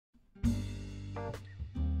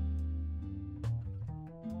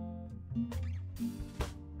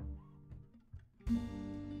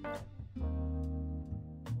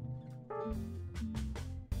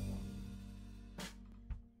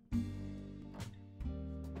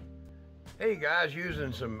Hey guys,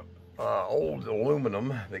 using some old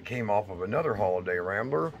aluminum that came off of another holiday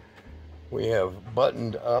Rambler, we have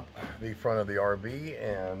buttoned up the front of the RV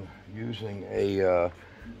and using a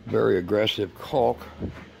very aggressive caulk,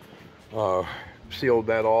 sealed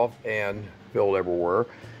that off and filled everywhere.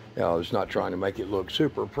 Now, it's not trying to make it look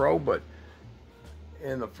super pro, but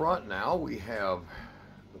in the front now we have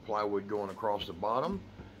the plywood going across the bottom.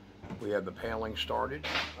 We have the paneling started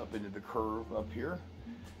up into the curve up here.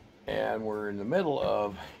 And we're in the middle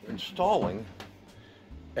of installing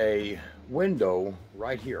a window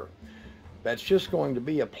right here. That's just going to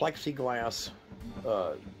be a plexiglass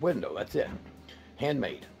window. That's it.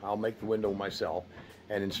 Handmade. I'll make the window myself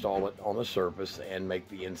and install it on the surface and make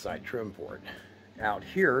the inside trim for it. Out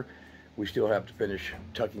here, we still have to finish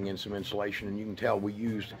tucking in some insulation, and you can tell we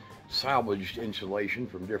used salvaged insulation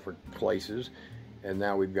from different places. And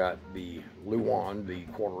now we've got the Luan, the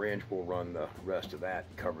 1/4 inch, will run the rest of that,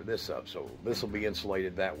 cover this up. So this will be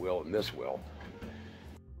insulated, that will, and this will.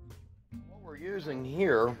 What we're using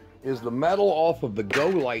here is the metal off of the Go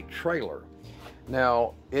Light trailer.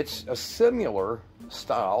 Now, it's a similar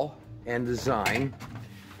style and design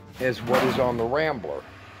as what is on the Rambler.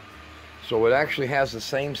 So it actually has the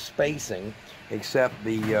same spacing, except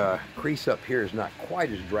the crease up here is not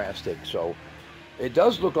quite as drastic. So it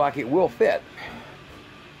does look like it will fit.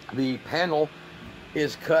 The panel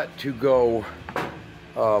is cut to go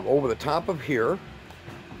over the top of here,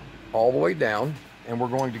 all the way down, and we're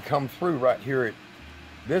going to come through right here at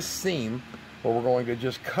this seam, where we're going to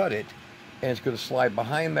just cut it, and it's going to slide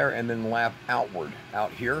behind there and then lap outward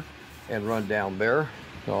out here and run down there.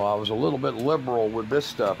 So I was a little bit liberal with this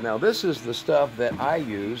stuff. Now this is the stuff that I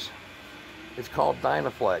use. It's called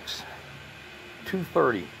Dynaflex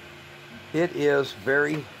 230. It is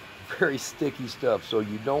very sticky stuff, so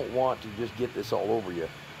you don't want to just get this all over you.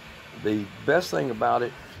 The best thing about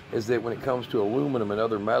it is that when it comes to aluminum and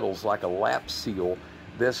other metals like a lap seal,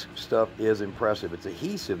 this stuff is impressive. It's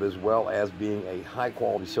adhesive as well as being a high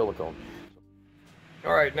quality silicone.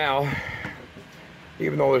 All right, now,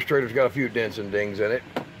 even though this trailer's got a few dents and dings in it,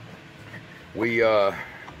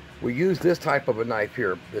 we use this type of a knife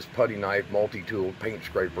here, this putty knife, multi-tool paint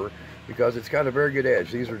scraper, because it's got a very good edge.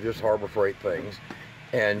 These are just Harbor Freight things.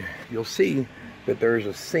 And you'll see that there's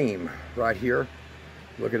a seam right here.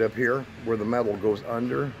 Look it up here where the metal goes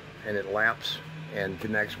under and it laps and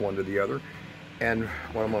connects one to the other. And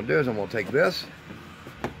what I'm going to do is I'm going to take this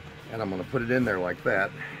and I'm going to put it in there like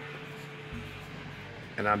that.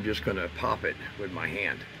 And I'm just going to pop it with my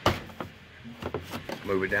hand.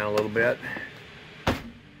 Move it down a little bit.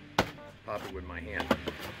 Pop it with my hand.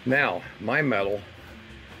 Now, my metal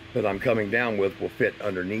that I'm coming down with will fit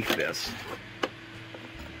underneath this.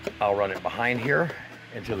 I'll run it behind here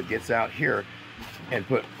until it gets out here and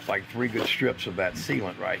put like 3 good strips of that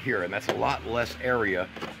sealant right here, and that's a lot less area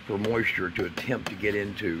for moisture to attempt to get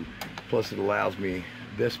into. Plus it allows me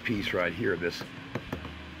this piece right here, this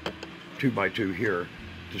 2x2 here,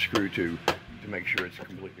 to screw to make sure it's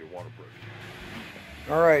completely waterproof.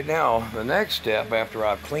 All right, now the next step after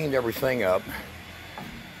I've cleaned everything up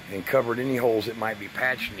and covered any holes that might be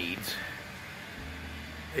patch needs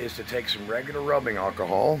is to take some regular rubbing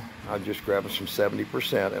alcohol. I'm just grabbing some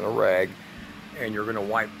 70% in a rag, and you're going to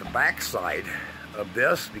wipe the back side of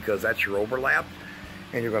this because that's your overlap,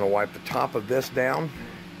 and you're going to wipe the top of this down,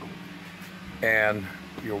 and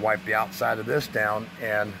you'll wipe the outside of this down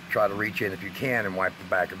and try to reach in if you can and wipe the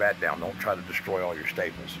back of that down. Don't try to destroy all your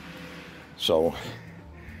staples, so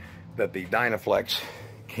that the Dynaflex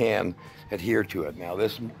can adhere to it. Now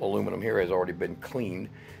this aluminum here has already been cleaned.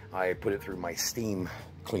 I put it through my steam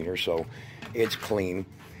cleaner, so it's clean.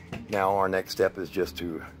 Now our next step is just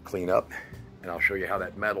to clean up, and I'll show you how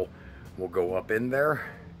that metal will go up in there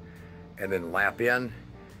and then lap in,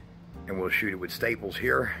 and we'll shoot it with staples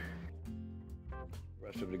here. The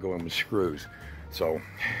rest of it will go in with screws. So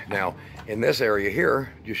now in this area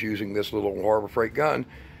here, just using this little Harbor Freight gun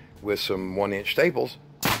with some 1-inch staples,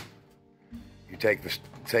 you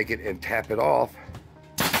take it and tap it off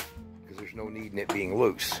because there's no need in it being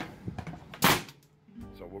loose.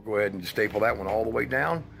 So we'll go ahead and staple that one all the way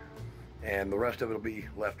down, and the rest of it will be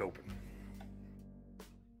left open.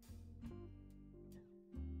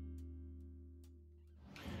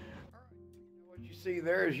 All right, what you see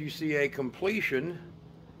there is you see a completion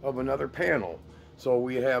of another panel. So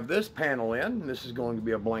we have this panel in. This is going to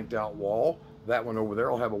be a blanked out wall. That one over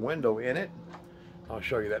there will have a window in it. I'll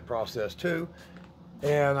show you that process too.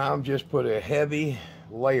 And I've just put a heavy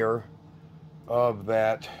layer of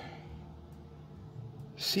that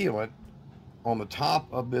sealant on the top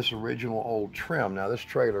of this original old trim. Now this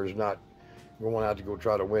trailer is not going out to go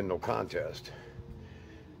try to win no contest.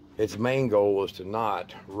 its main goal is to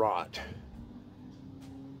not rot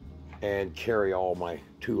and carry all my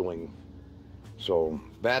tooling. So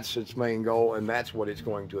that's its main goal, and that's what it's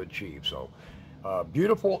going to achieve. So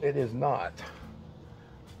beautiful it is not.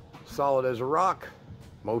 Solid as a rock,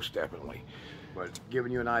 most definitely. But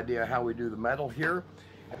giving you an idea how we do the metal here.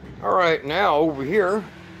 All right, now over here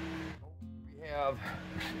we have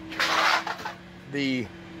the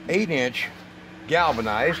 8-inch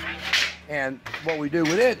galvanized, and what we do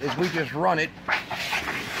with it is we just run it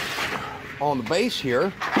on the base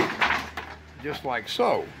here, just like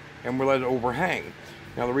so, and we let it overhang.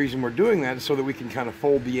 Now the reason we're doing that is so that we can kind of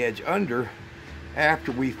fold the edge under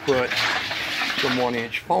after we've put some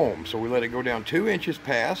 1-inch foam. So we let it go down 2 inches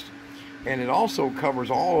past, and it also covers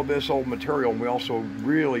all of this old material, and we also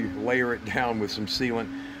really layer it down with some sealant,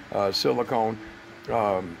 silicone,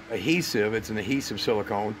 adhesive. It's an adhesive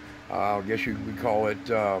silicone. I guess you would call it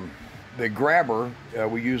the grabber.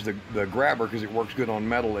 We use the grabber because it works good on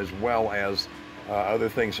metal as well as other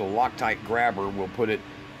things. So Loctite grabber, we'll put it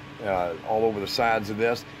all over the sides of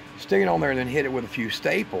this, stick it on there, and then hit it with a few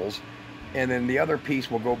staples, and then the other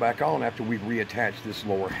piece will go back on after we've reattached this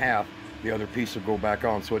lower half. The other piece will go back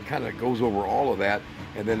on, so it kind of goes over all of that,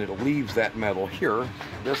 and then it leaves that metal here,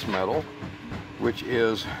 this metal, which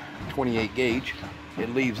is 28 gauge,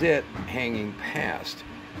 it leaves it hanging past.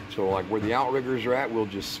 So like where the outriggers are at, we'll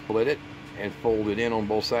just split it and fold it in on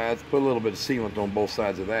both sides, put a little bit of sealant on both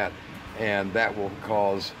sides of that, and that will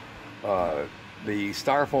cause the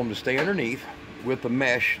styrofoam to stay underneath with the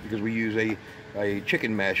mesh, because we use a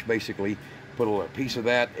chicken mesh basically. Put a piece of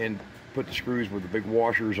that and put the screws with the big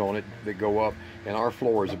washers on it that go up, and our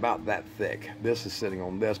floor is about that thick. This is sitting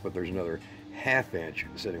on this, but there's another 1/2 inch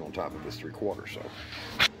sitting on top of this 3/4. So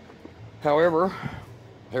however,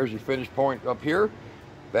 here's your finish point up here.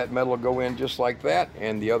 That metal will go in just like that,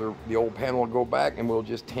 and the old panel will go back, and we'll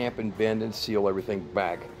just tamp and bend and seal everything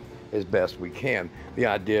back as best we can. The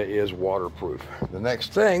idea is waterproof. The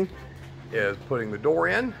next thing is putting the door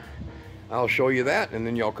in. I'll show you that, and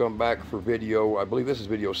then y'all come back for video, I believe this is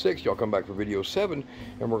video 6, y'all come back for video 7,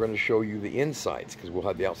 and we're going to show you the insides, because we'll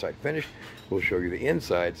have the outside finished. We'll show you the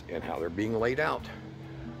insides and how they're being laid out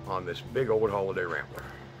on this big old Holiday Rambler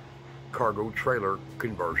cargo trailer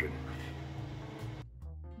conversion.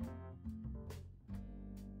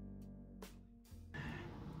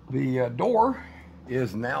 The door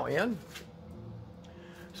is now in.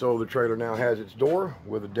 So the trailer now has its door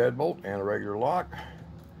with a deadbolt and a regular lock.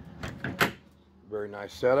 Very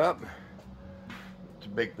nice setup. It's a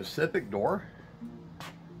big Pacific door.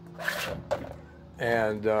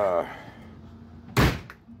 And right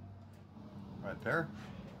there.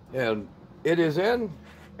 And it is in.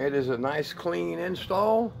 It is a nice clean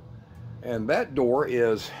install. And that door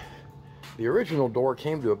is, the original door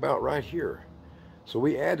came to about right here. So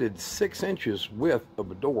we added 6 inches width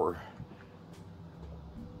of a door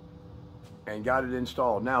and got it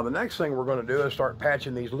installed. Now the next thing we're going to do is start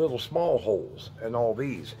patching these little small holes and all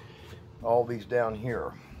these down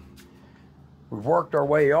here. We've worked our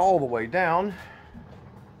way all the way down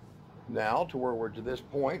now to where we're to this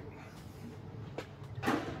point,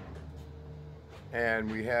 and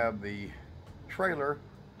we have the trailer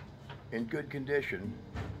in good condition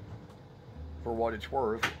for what it's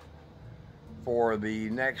worth for the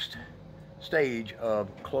next stage of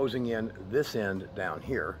closing in this end down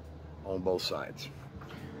here on both sides.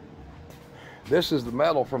 This is the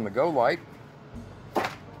metal from the Go Light.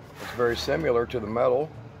 It's very similar to the metal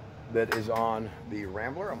that is on the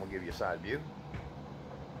Rambler. I'm going to give you a side view.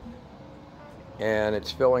 And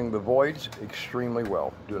it's filling the voids extremely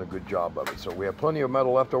well, doing a good job of it. So we have plenty of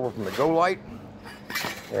metal left over from the Go Light.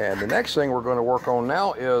 And the next thing we're going to work on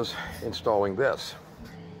now is installing this.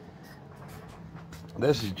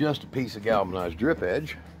 This is just a piece of galvanized drip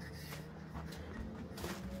edge,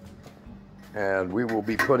 and we will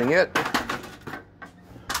be putting it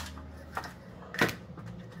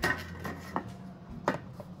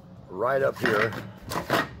right up here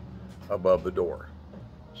above the door.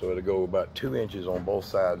 So it'll go about 2 inches on both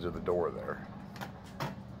sides of the door there.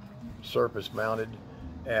 Surface mounted,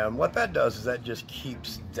 and what that does is that just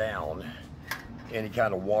keeps down any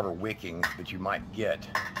kind of water wicking that you might get,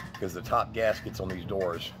 because the top gaskets on these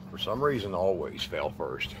doors for some reason always fail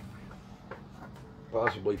first,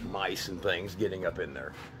 possibly from ice and things getting up in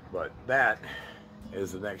there. But that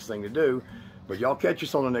is the next thing to do. But y'all catch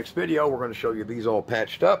us on the next video. We're going to show you these all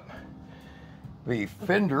patched up. The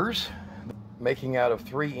fenders, making out of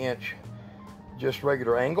 3-inch just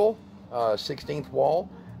regular angle 16th wall.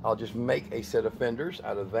 I'll just make a set of fenders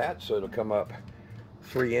out of that, so it'll come up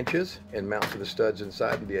 3 inches and mount to the studs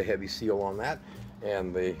inside and be a heavy seal on that.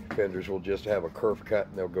 and the fenders will just have a curve cut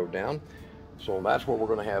and they'll go down. So that's what we're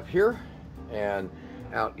going to have here. And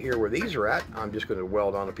out here where these are at, I'm just going to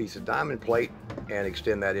weld on a piece of diamond plate and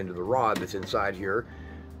extend that into the rod that's inside here,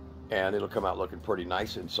 and it'll come out looking pretty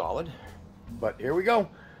nice and solid. But here we go.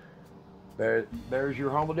 There's your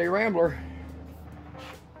Holiday Rambler.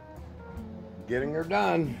 Getting her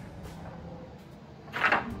done.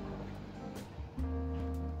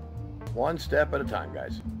 One step at a time,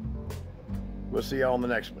 guys. We'll see y'all on the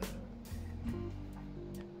next one.